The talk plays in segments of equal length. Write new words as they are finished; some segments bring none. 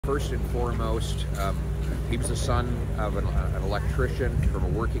First and foremost, he was the son of an electrician from a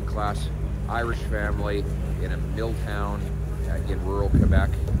working class Irish family in a mill town in rural Quebec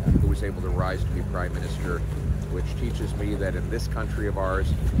who was able to rise to be Prime Minister, which teaches me that in this country of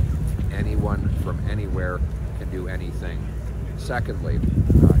ours, anyone from anywhere can do anything. Secondly,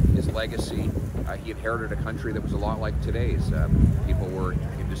 his legacy, he inherited a country that was a lot like today's. People were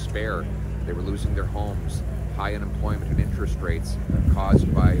in despair. They were losing their homes. High unemployment and interest rates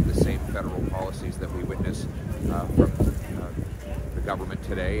caused by the same federal policies that we witness from the government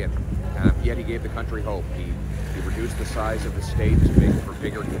today, and yet he gave the country hope. He reduced the size of the state to make for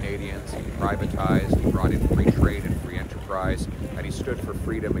bigger Canadians. He privatized, he brought in free trade and free enterprise, and he stood for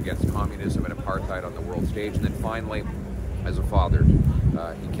freedom against communism and apartheid on the world stage. And then finally, as a father,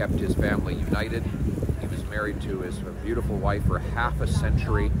 he kept his family united. He was married to his beautiful wife for half a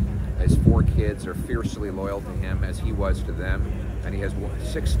century. His 4 kids are fiercely loyal to him as he was to them, and he has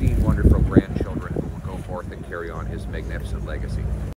 16 wonderful grandchildren who will go forth and carry on his magnificent legacy.